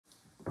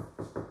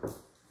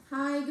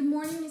Hi, good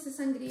morning,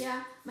 Mrs.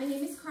 Sangria. My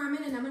name is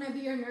Carmen and I'm going to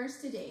be your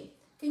nurse today.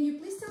 Can you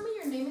please tell me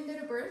your name and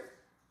date of birth?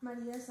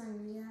 Maria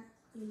Sangria,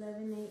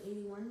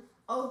 11/8/81.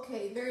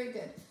 Okay, very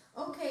good.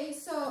 Okay,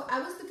 so I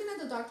was looking at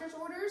the doctor's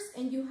orders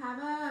and you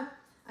have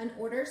an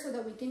order so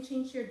that we can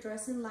change your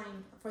dressing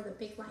line for the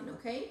PICC line,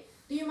 okay?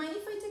 Do you mind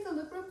if I take a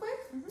look real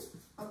quick?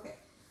 Okay,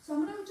 so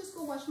I'm going to just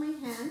go wash my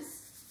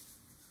hands.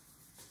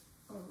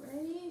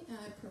 Alrighty,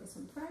 I put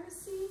some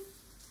privacy.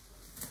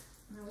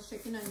 I was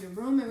checking on your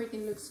room,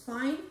 everything looks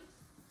fine.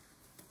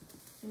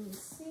 Let me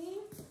see.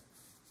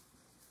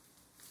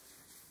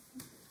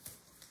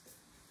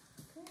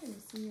 Okay, let me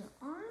see your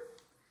arm.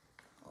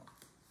 Oh.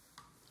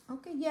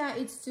 Okay, yeah,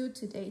 it's due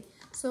today.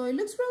 So it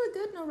looks really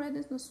good, no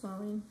redness, no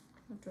swelling,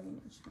 no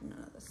drainage, none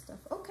of that stuff.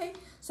 Okay,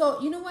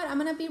 so you know what, I'm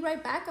gonna be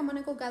right back. I'm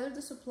gonna go gather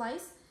the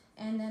supplies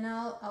and then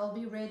I'll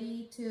be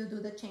ready to do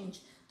the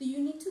change. Do you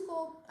need to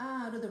go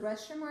to the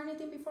restroom or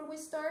anything before we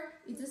start?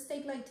 It just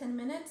take like 10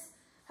 minutes.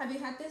 Have you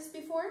had this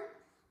before?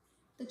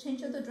 The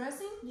change of the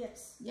dressing?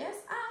 Yes. Yes?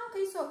 Ah,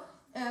 okay, so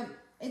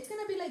it's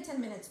gonna be like 10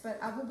 minutes, but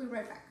I will be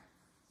right back.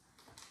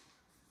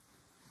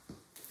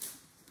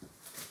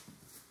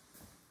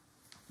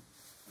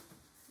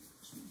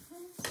 Wash my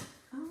hands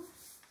out.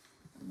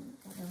 I'm gonna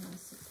gather my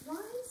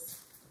supplies.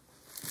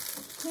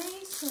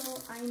 Okay,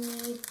 so I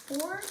need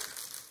 4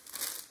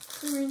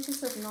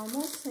 syringes of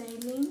normal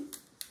saline.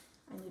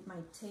 I need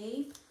my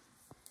tape.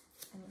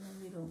 I need a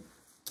little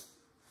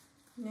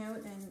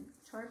note and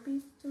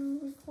Sharpie to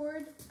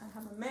record. I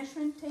have a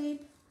measuring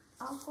tape,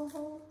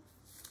 alcohol,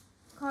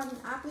 cotton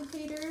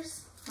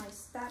applicators, my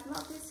stat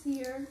lock is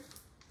here,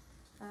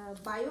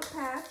 bio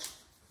patch,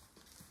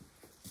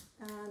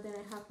 then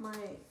I have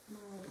my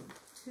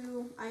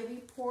 2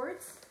 IV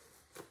ports.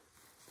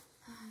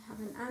 I have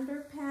an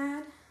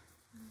underpad,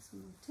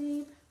 some more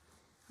tape.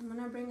 I'm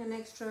gonna bring an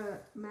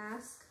extra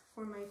mask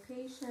for my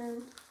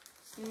patient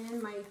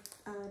and my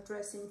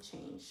dressing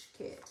change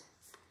kit.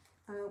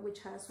 Which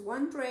has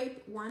 1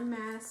 drape, 1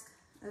 mask,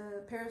 a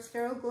pair of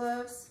sterile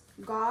gloves,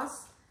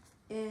 gauze,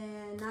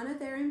 and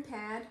non-adherent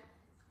pad,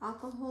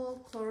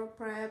 alcohol,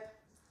 chloroprep,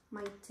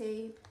 my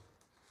tape,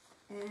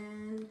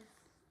 and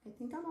I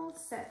think I'm all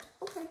set.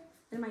 Okay,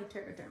 and my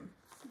Terraderm.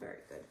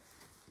 Very good.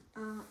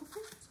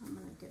 Okay, so I'm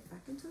gonna get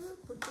back into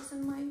it, put this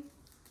on my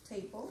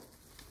table.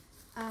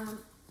 Hi,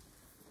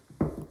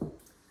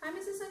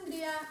 Mrs.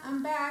 Sangria,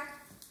 I'm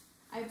back.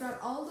 I brought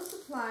all the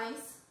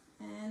supplies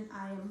and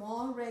I am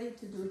all ready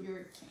to do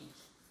your change.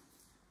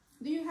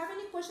 Do you have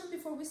any questions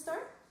before we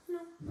start?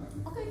 No.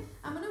 Okay,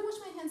 I'm gonna wash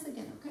my hands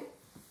again, okay?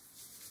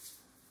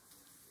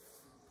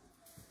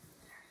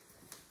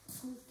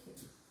 Okay.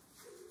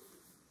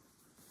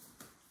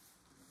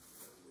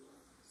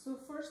 So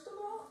first of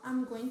all,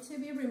 I'm going to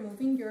be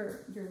removing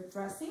your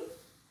dressing.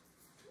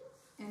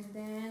 And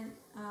then,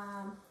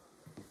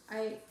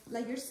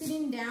 you're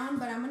sitting down,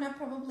 but I'm gonna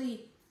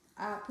probably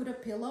put a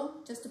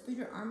pillow just to put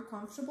your arm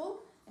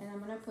comfortable. And I'm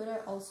gonna put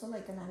also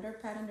like an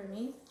underpad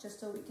underneath just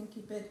so we can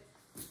keep it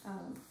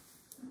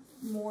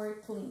more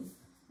clean,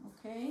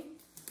 okay?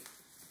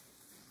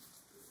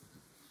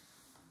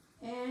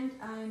 And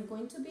I'm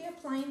going to be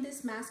applying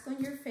this mask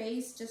on your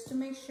face just to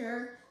make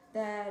sure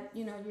that,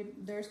 you know,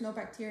 there's no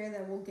bacteria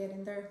that will get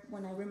in there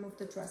when I remove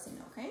the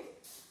dressing, okay?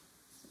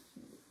 So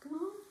here we go.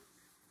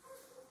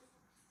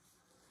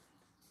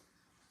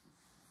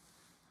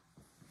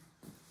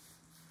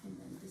 And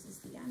then this is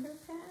the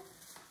underpad.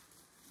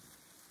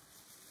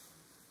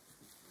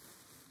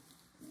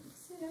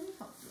 Let me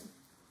help you.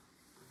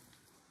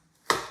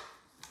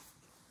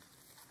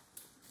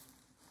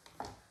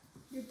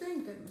 You're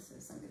doing good,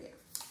 Mrs. Sangria.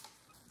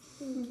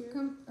 Thank you.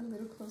 Come a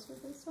little closer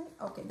this way.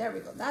 Okay, there we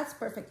go. That's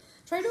perfect.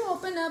 Try to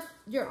open up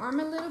your arm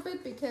a little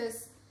bit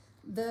because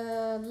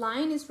the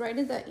line is right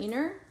in the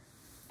inner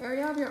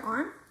area of your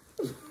arm.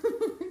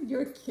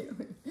 You're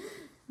killing.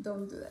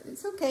 Don't do that.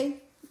 It's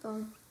okay.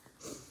 Don't.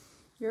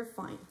 You're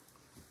fine.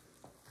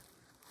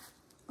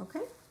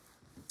 Okay?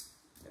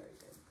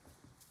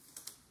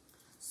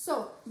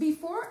 So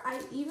before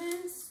I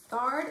even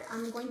start,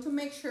 I'm going to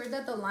make sure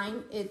that the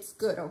line is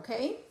good,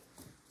 okay?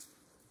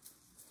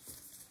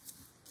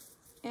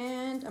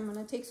 And I'm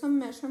gonna take some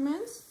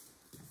measurements.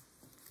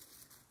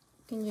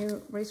 Can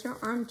you raise your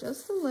arm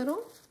just a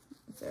little?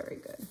 Very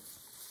good.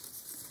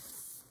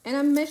 And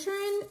I'm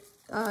measuring,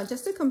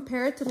 just to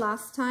compare it to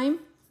last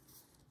time,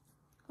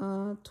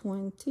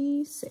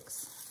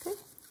 26, okay?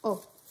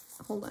 Oh,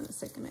 hold on a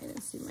second, I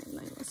didn't see my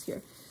line was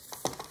here.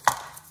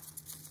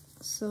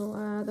 So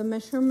the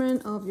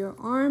measurement of your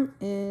arm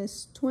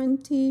is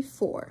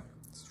 24.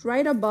 It's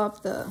right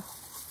above the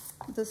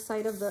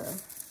side of the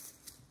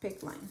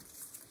PICC line.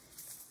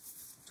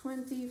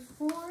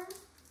 24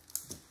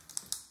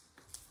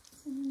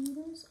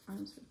 centimeters,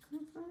 arm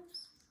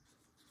circumference.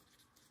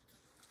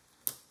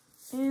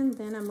 And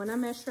then I'm gonna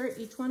measure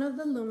each one of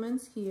the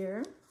lumens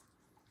here.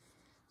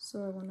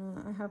 So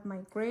I have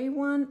my gray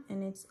one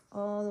and it's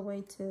all the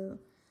way to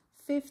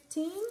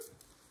 15.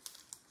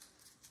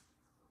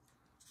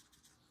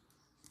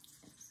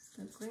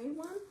 The gray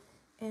one,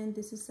 and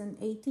this is an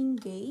 18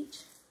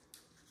 gauge.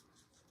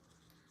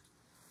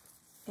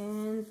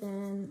 And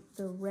then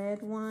the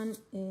red one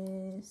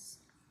is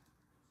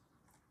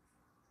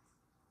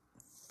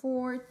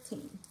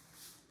 14.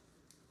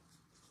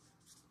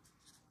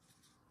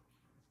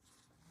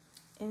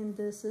 And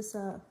this is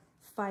a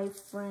 5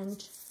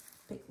 French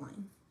PICC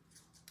line.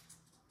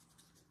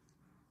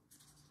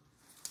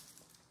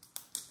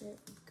 Very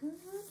good.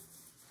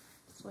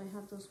 So I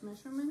have those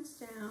measurements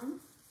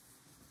down.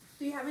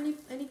 Do you have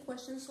any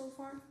questions so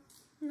far?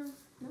 No?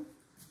 No?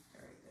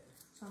 Very good.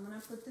 So I'm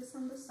gonna put this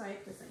on the side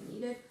because I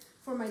need it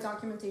for my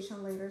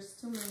documentation later. It's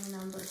too many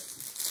numbers.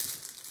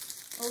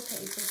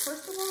 Okay, so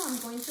first of all, I'm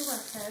going to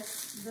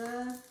attest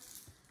the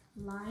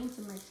line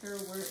to make sure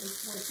where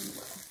it's working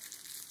well.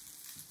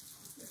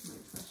 There's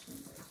my question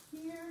right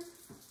here.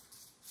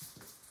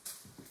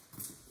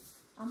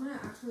 I'm gonna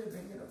actually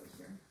bring it over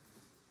here.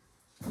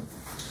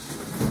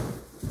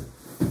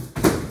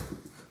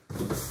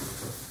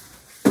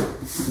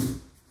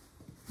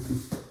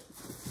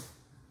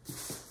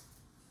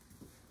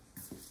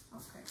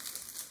 Okay.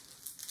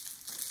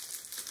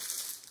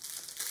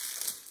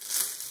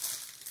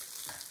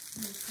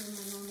 Make sure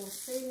my normal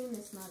saving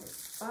is not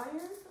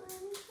expired or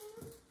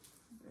anything.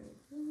 Very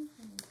good,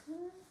 very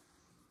good.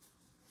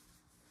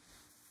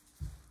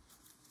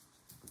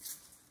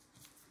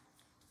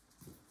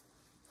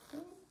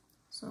 Okay.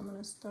 So I'm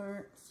gonna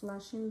start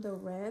flashing the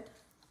red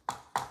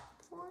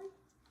for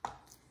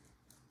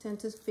 10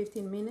 to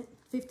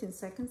 15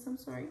 seconds, I'm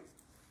sorry.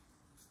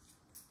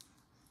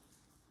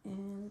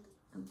 And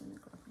I'm gonna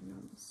grab my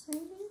normal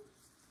saving,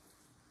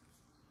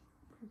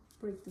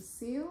 break the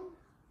seal,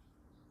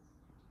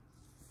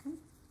 okay,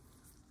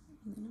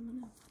 and then I'm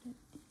gonna put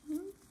it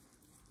in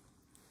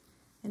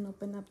and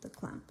open up the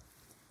clamp.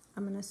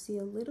 I'm gonna see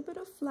a little bit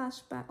of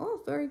flashback.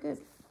 Oh, very good.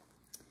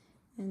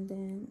 And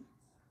then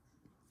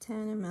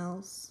 10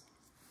 mLs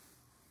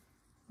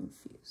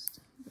infused.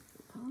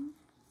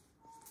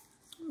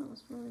 That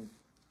was really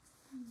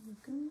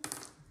good.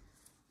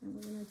 And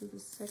we're gonna do the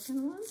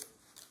second one.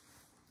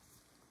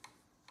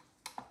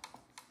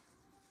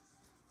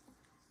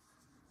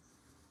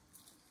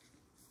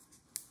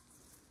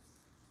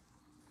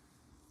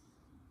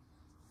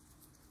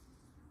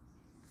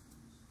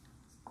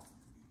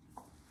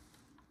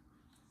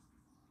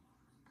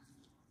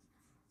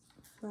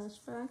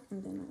 Flashback,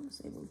 and then I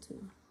was able to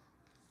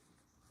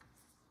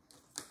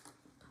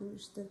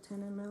push the 10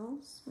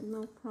 mLs with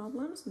no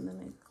problems, and then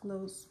I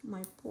close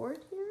my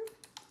port here.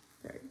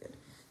 Very good.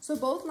 So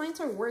both lines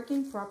are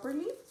working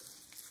properly,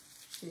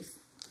 which is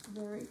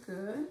very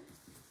good.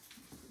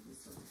 Put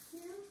this over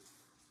here.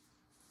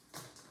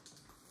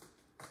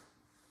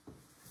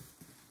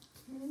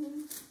 Okay,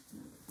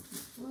 now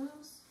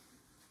gloves.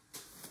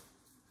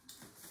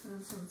 Put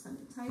on some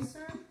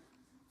sanitizer.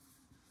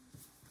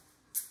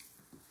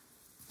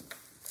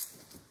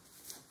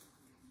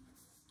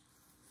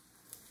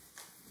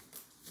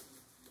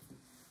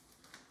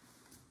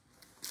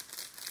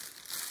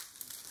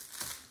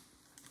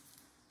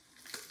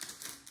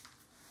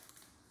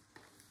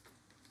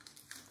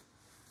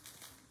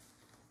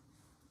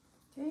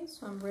 Okay,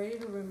 so I'm ready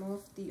to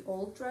remove the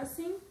old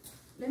dressing.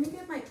 Let me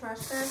get my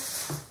trash bag,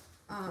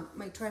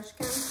 my trash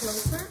can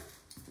closer.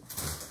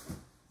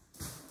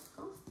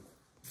 Oh.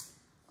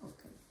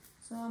 Okay,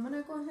 so I'm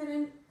gonna go ahead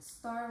and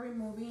start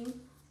removing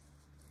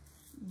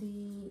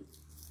the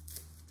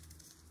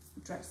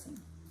dressing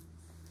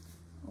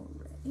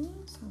already.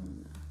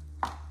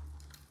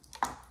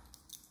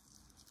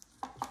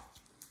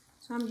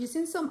 So I'm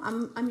using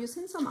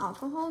some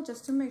alcohol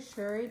just to make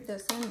sure it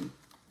doesn't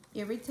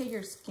irritate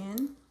your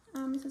skin.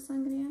 Mrs.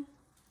 Sangria.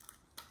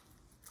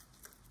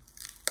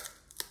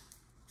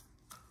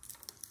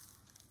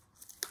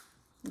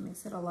 It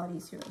makes it a lot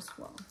easier as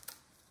well.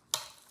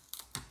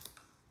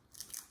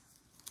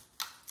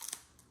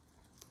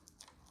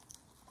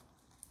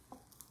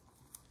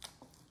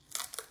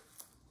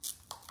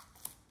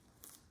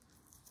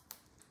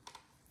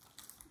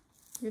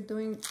 You're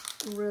doing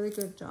a really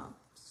good job.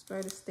 Just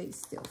try to stay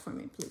still for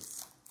me,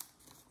 please.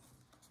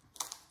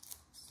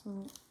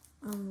 So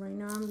right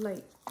now I'm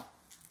like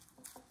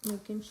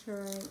making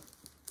sure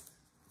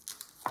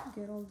I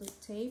get all the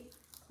tape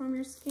from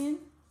your skin.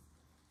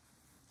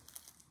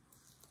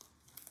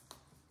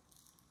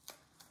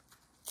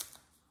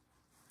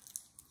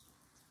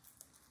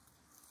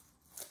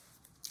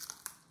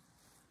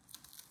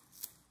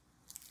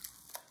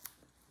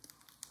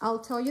 I'll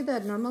tell you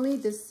that normally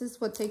this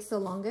is what takes the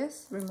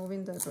longest,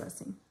 removing the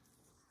dressing.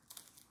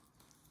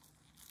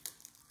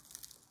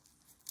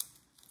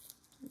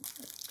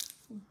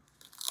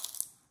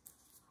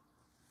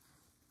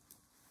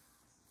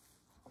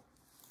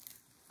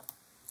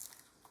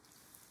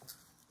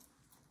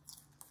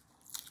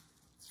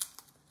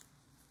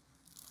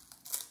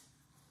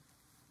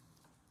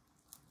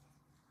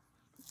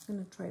 I'm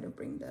gonna try to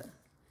bring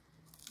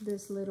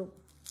this little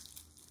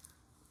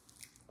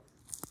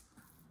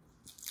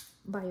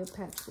bio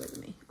patch with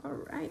me. All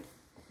right,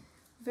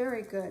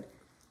 very good.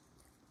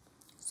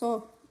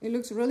 So it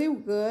looks really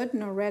good.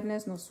 No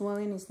redness, no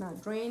swelling. It's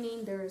not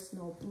draining. There is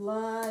no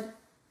blood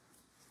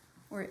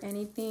or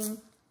anything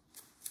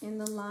in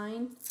the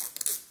line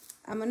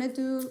I'm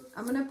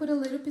gonna put a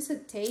little piece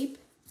of tape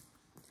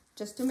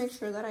just to make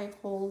sure that I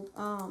hold,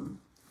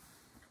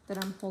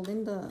 that I'm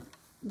holding the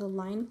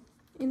line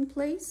in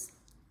place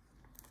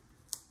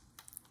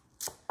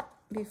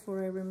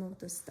before I remove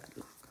the stud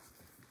lock.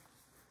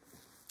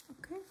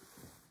 Okay.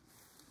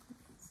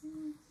 Let's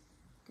see.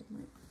 Get my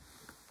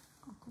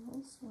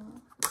alcohol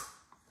swab.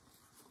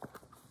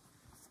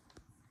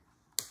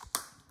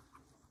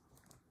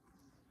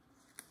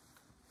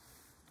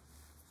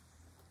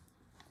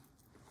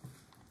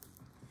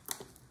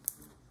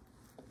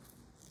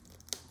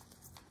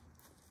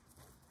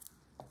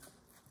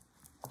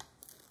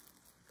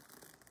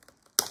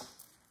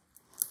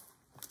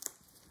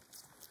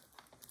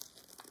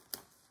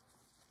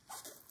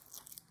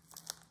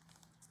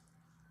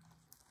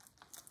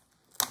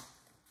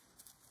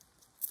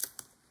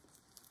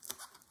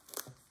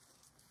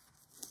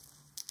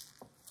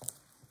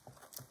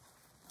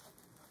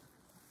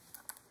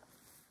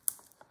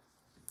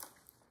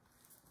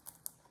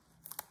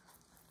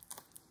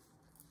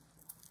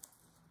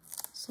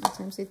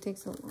 Sometimes it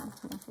takes a long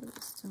time for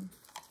this to...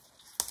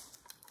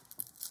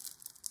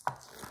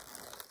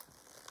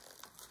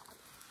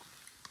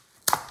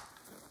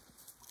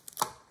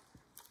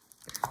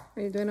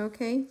 Are you doing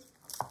okay?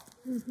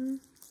 Mm-hmm.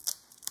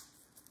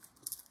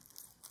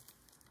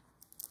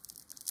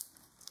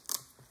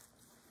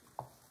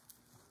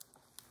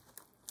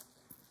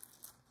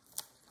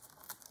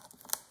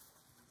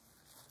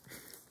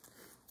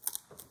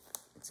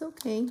 It's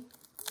okay.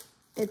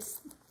 It's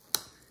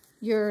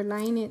your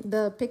line,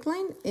 the PICC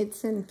line,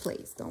 it's in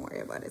place. Don't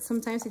worry about it.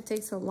 Sometimes it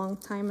takes a long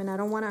time and I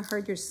don't want to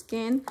hurt your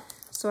skin,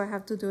 so I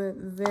have to do it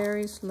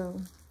very slow.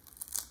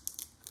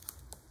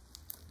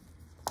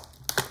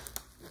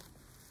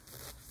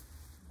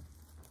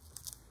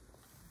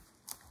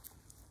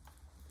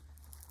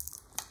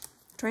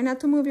 Try not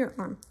to move your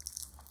arm.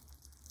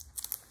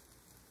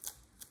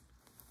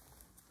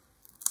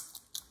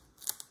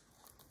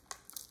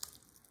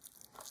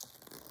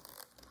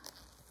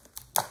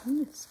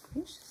 Goodness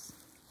gracious.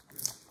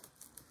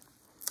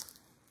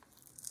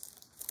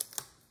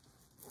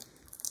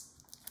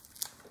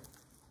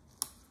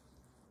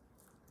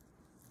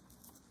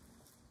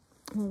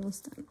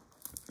 Almost done.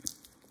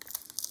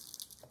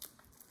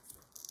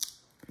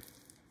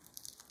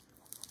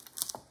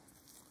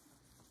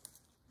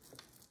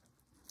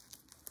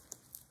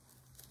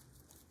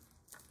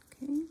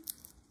 Okay.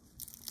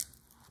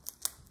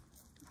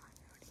 Oh, I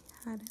already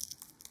had it.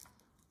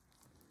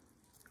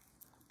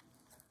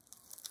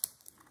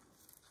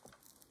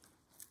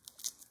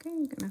 Okay,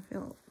 I'm gonna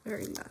fill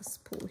very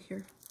last pull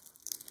here.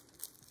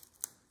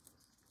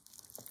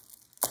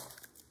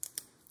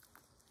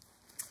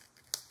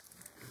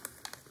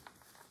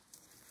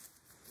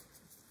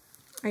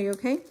 Are you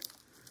okay?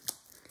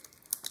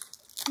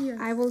 Yeah.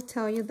 I will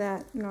tell you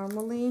that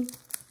normally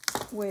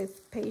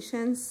with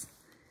patients,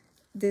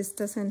 this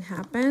doesn't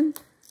happen.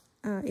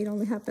 It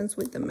only happens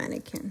with the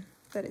mannequin,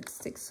 that it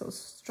sticks so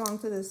strong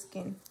to the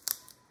skin.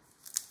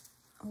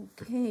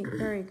 Okay,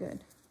 very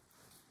good.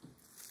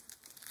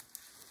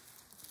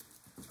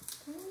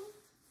 Okay.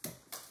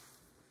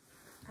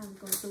 I'm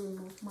going to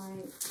remove my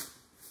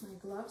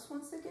gloves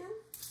once again.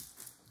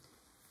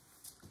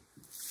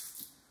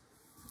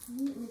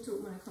 Me too,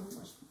 when I come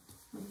wash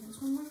my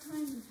hands one more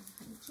time and have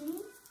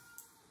hygiene.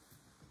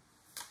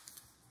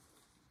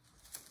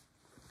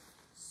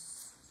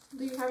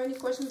 Do you have any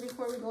questions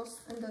before we go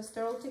in the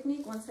sterile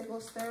technique? Once I go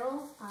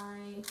sterile,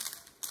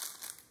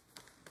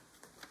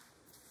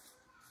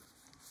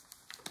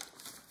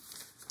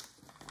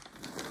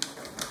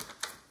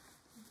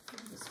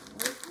 this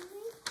away from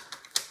me.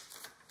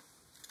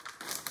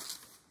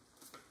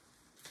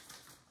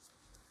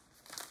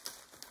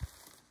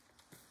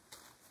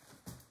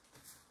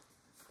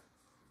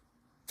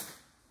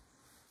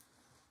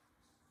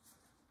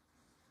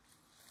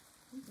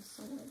 This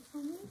away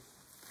from me.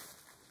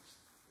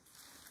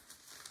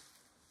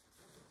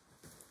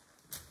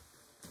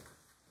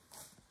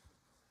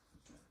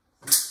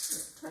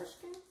 Trash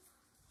can.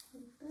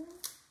 Right there.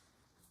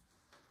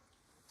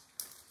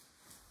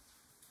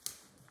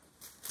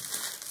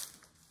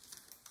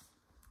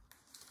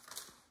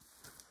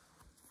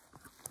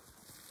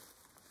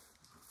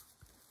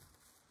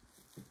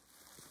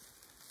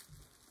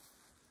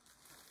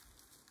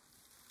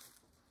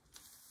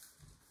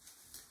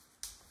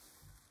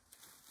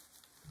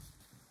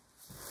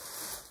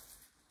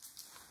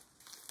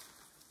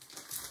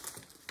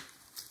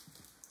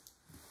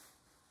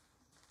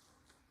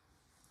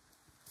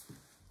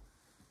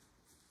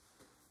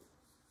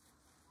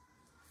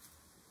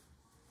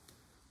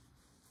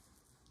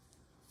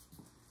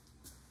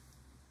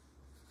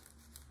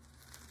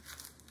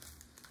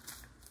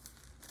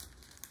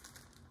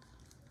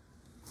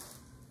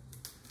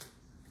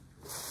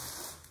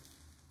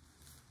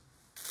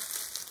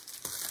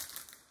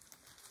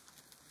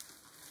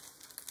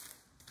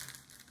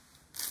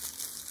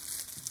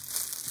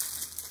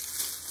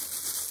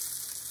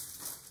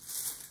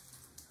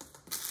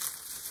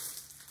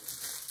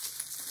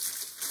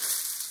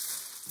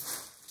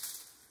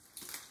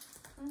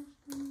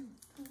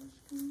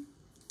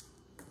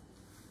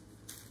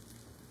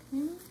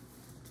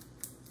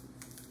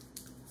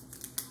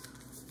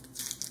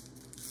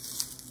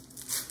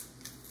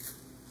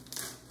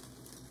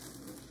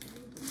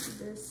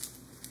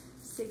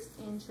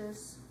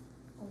 inches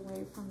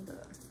away from the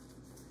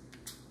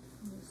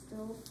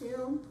still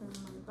film. Put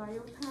in my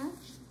bio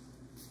patch.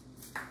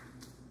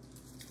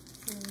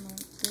 Put in my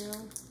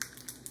still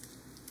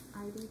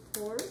ID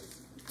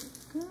pores.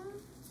 Good.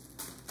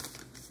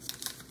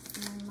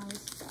 And my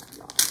stat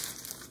lock.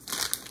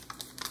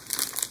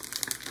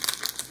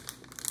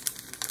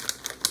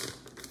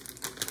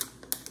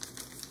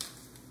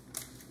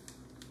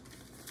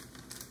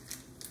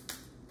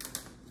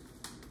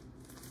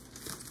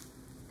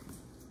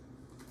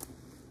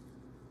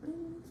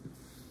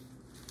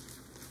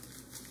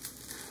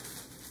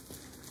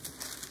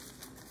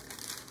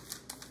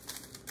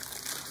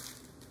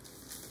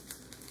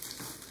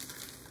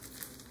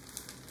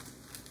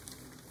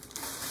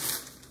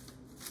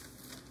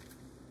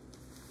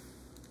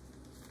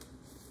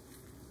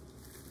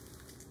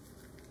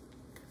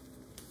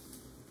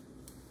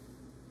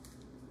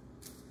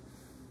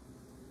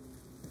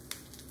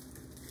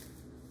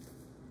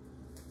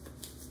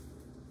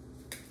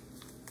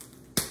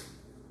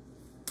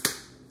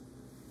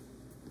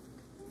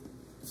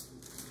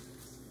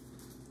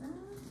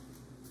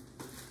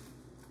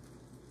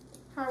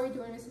 How are we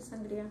doing, Mrs.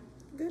 Sangria?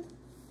 Good.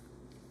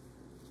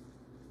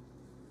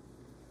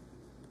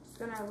 Just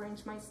gonna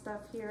arrange my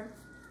stuff here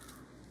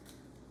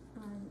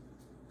and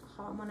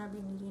how I'm gonna be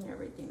needing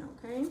everything,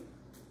 okay?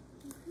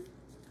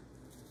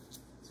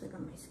 So I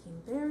got my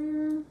skin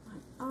barrier,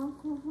 my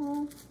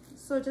alcohol.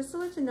 So just to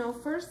let you know,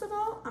 first of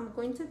all, I'm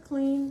going to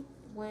clean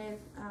with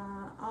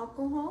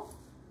alcohol,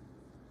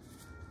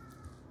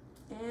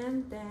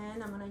 and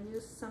then I'm gonna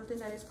use something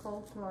that is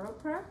called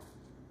ChloroPrep.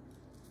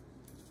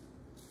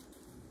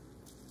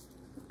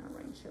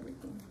 Arrange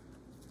everything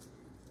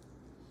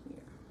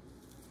here.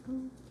 Okay.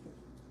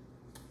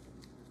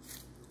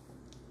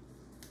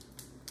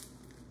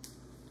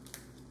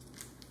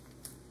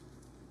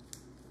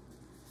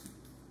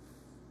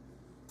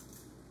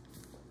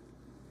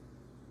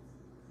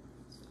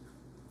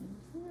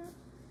 Here.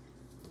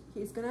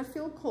 He's gonna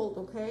feel cold,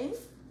 okay?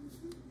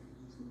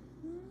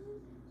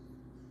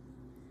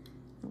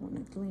 I want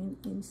to clean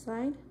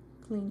inside,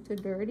 clean to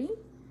dirty.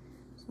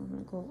 So I'm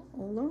gonna go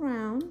all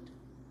around,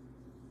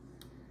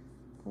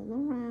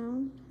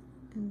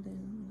 and then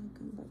I'm gonna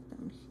come back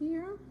down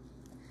here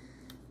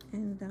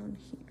and down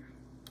here.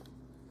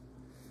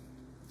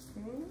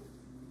 Okay.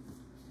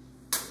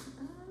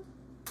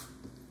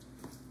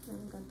 Then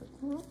we got the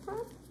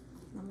ChloroPrep.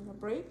 I'm gonna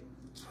break,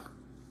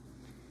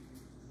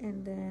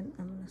 and then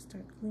I'm gonna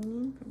start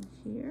cleaning from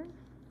here.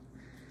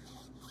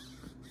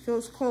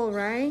 Feels cold,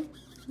 right?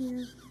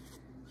 Yeah.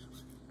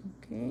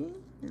 Okay.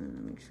 And I'm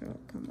gonna make sure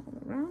I come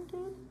all around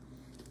it.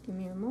 Give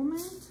me a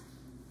moment.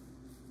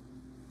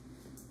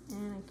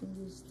 And I can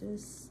use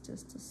this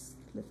just to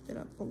lift it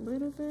up a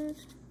little bit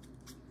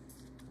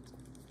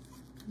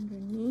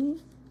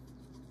underneath.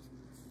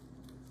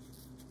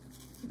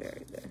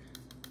 Very good.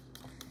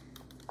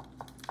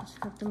 Just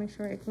have to make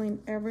sure I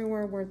clean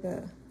everywhere where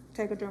the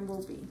Tegaderm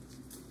will be.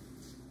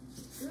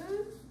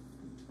 Good.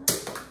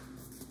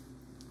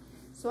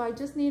 So I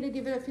just need to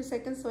give it a few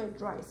seconds so it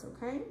dries,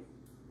 okay?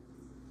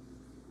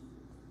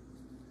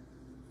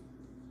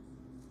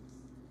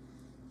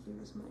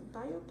 Here's my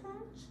bio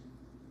patch.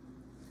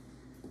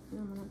 And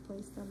I'm gonna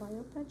place the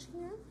bio patch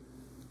here.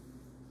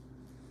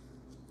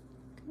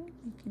 Okay,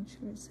 making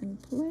sure it's in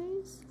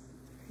place.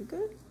 Very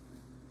good.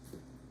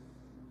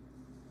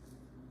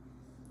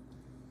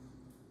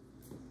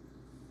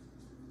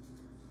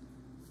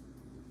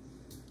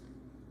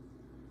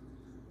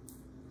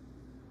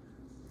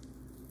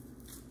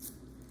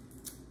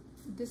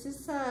 This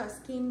is a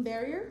skin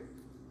barrier.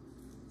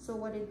 So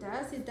what it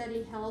does is that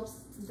it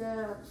helps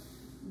the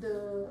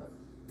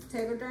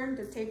Tegaderm,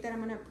 the tape that I'm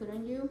gonna put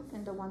on you,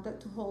 and the one that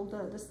to hold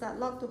the stat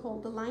lock to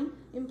hold the line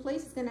in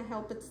place, is gonna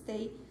help it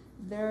stay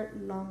there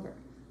longer.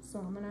 So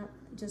I'm gonna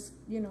just,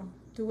 you know,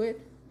 do it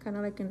kind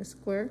of like in a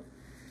square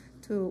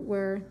to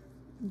where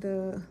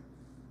the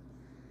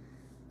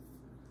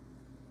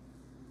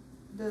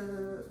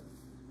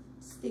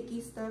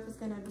sticky stuff is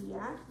gonna be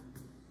at.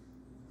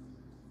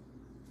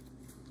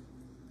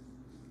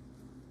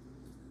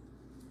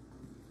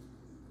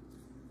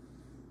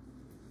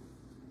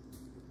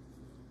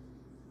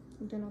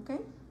 You doing okay?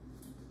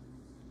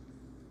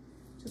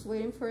 Just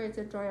waiting for it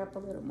to dry up a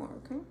little more,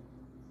 okay?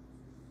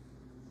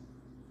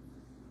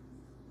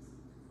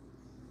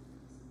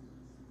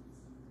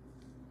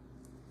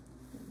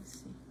 Let me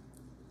see.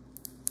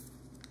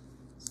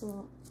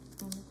 So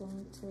I'm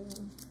going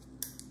to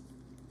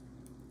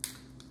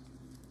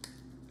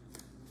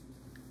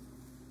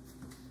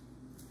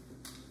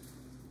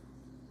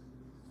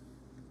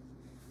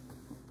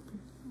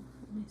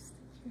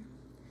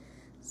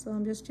so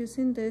I'm just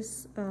using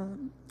this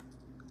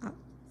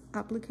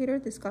applicator,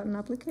 this cotton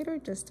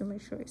applicator, just to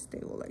make sure I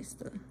stabilize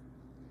the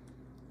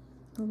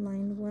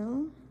line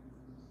well.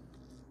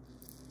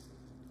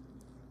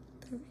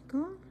 There we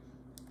go.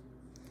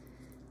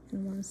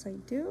 And once I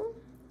do,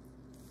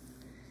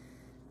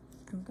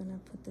 I'm gonna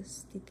put the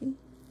sticky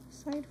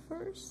side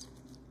first.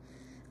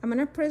 I'm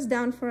gonna press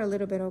down for a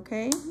little bit,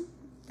 okay?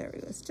 There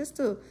we go. It's just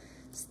to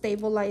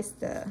stabilize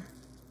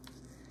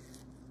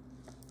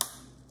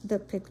the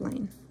PICC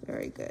line.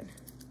 Very good.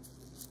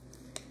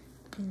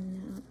 And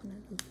now I'm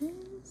gonna do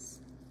this,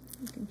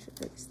 making sure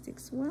that it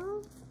sticks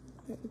well.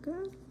 Very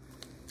good.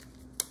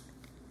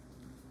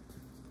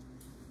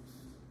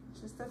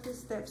 Just a few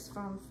steps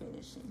from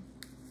finishing.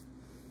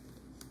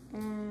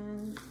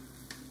 And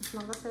as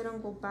long as I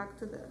don't go back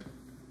to the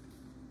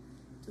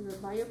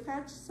bio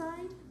patch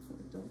side,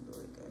 we're doing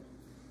really good.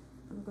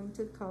 I'm going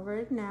to cover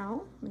it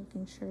now,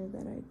 making sure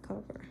that I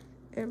cover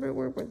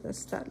everywhere where the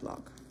stud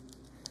lock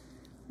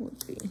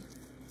would be.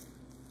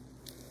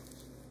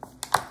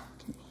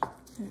 Okay,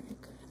 very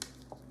good.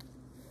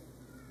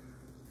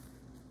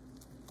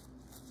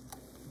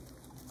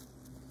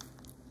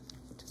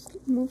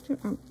 Just move your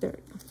arm, there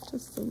you go,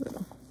 just a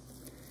little.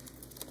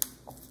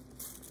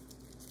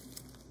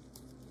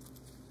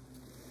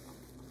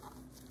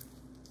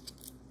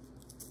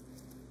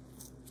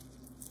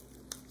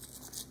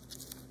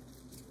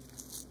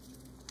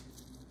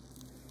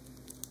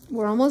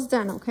 We're almost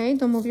done, okay?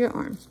 Don't move your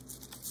arm.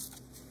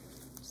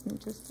 Just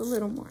need just a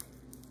little more.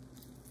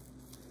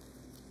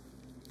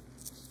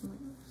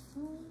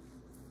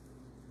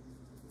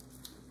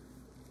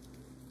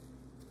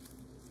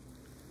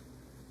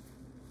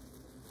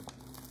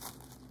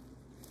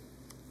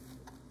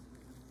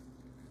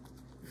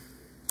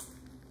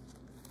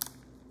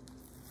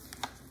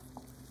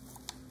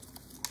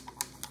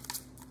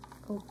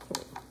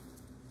 Okay.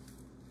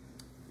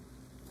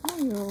 Now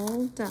you're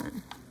all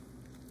done.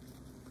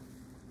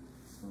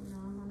 So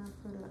now I'm gonna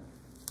put a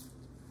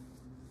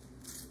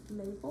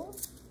label.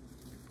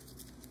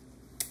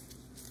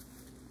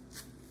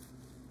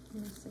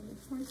 I'm gonna say it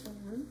for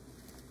Dan.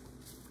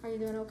 Are you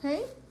doing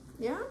okay?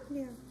 Yeah?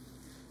 Yeah.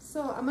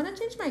 So I'm gonna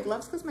change my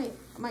gloves because my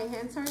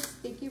hands are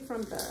sticky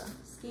from the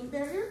skin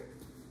barrier.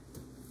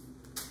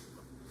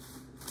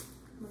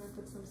 I'm gonna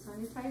put some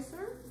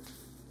sanitizer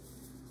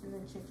and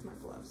then change my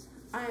gloves.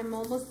 I am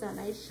almost done,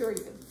 I assure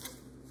you.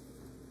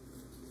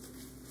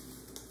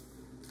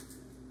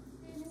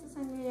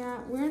 Yeah,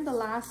 we're in the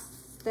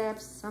last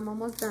steps. I'm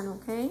almost done,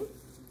 okay?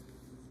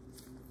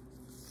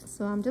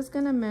 So I'm just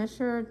gonna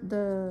measure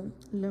the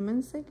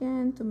lumens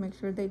again to make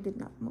sure they did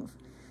not move.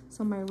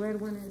 So my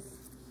red one is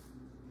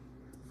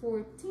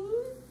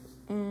 14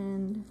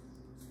 and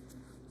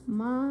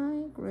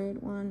my gray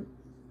one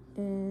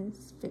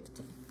is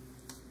 15.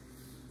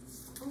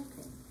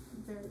 Okay,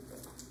 very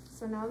good.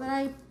 So now that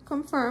I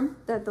confirmed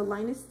that the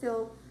line is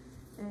still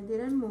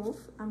didn't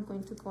move, I'm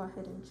going to go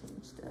ahead and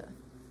change the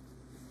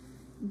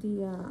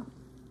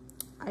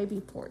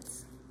IV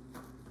ports.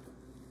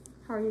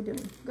 How are you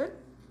doing? Good?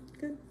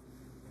 Good.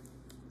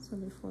 So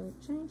before I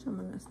change, I'm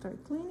gonna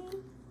start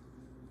cleaning.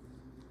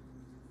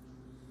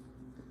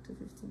 Up to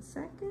 15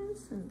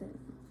 seconds and then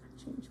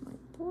change my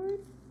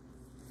port.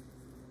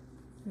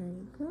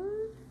 Very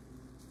good.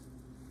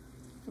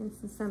 And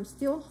since I'm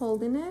still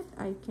holding it,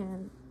 I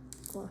can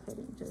go ahead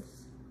and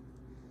just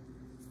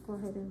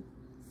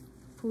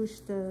push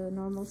the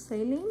normal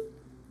saline.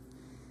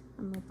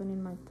 I'm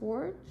opening my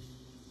port.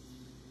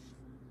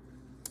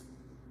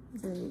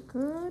 Very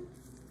good.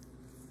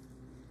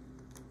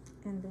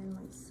 And then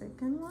my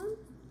second one.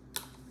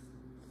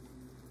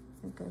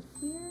 I got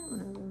here, I'm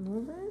gonna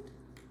remove it.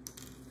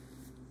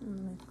 I'm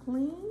gonna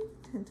clean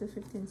 10 to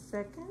 15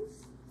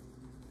 seconds.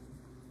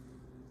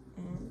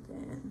 And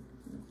then I'm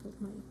gonna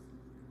put my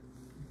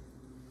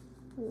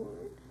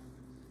port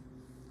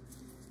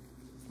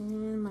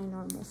and my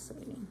normal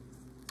saline.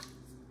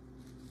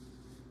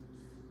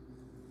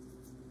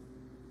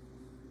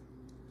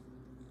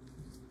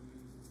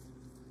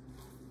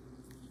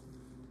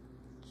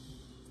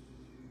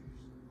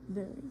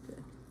 Very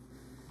good.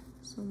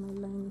 So my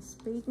line is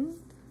patent.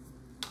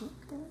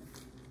 Okay.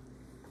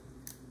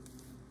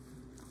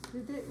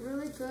 You did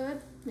really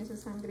good,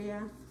 Mrs.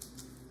 Sangria.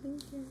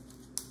 Thank you.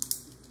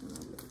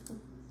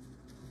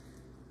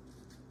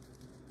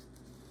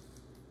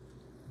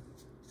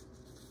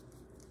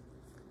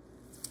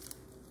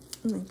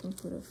 And I can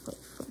put a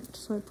front.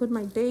 So I put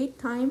my date,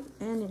 time,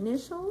 and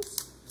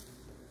initials.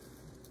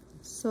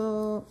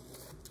 So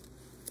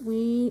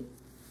we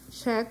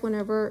check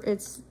whenever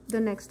it's the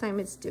next time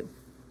it's due.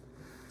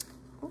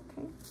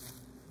 Okay.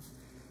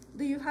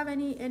 Do you have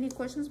any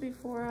questions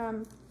before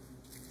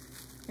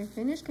I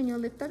finish? Can you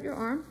lift up your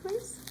arm,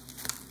 please?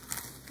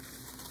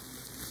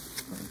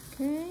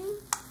 Okay.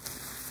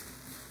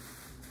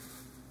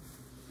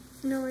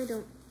 No, I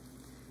don't.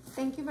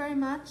 Thank you very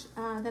much.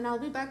 Then I'll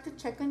be back to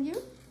check on you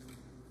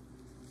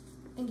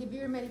and give you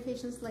your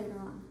medications later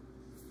on.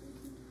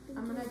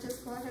 I'm gonna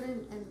just go ahead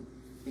and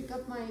pick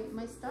up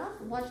my stuff,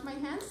 wash my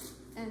hands,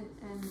 and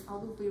I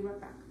will be right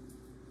back.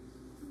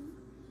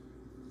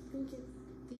 Thank you.